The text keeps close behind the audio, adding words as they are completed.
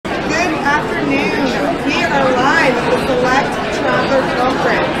afternoon. We are live at the Select Traveler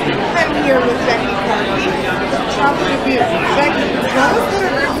Conference. I'm here with Becky Carkeek with Travel Dubuque. Becky, tell us what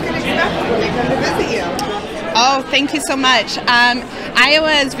our groups can expect when they come to visit you. Oh, thank you so much.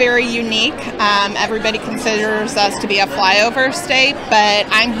 Iowa is very unique. Everybody considers us to be a flyover state, but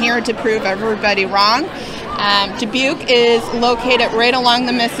I'm here to prove everybody wrong. Dubuque is located right along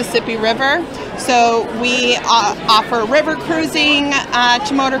the Mississippi River, so we offer river cruising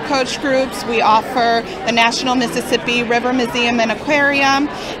to motor coach groups. We offer the National Mississippi River Museum and Aquarium,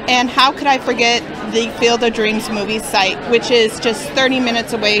 and how could I forget the Field of Dreams movie site, which is just 30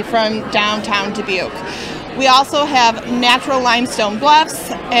 minutes away from downtown Dubuque. We also have natural limestone bluffs,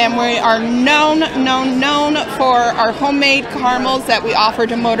 and we are known for our homemade caramels that we offer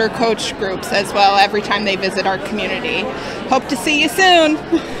to motor coach groups as well every time they visit our community. Hope to see you soon.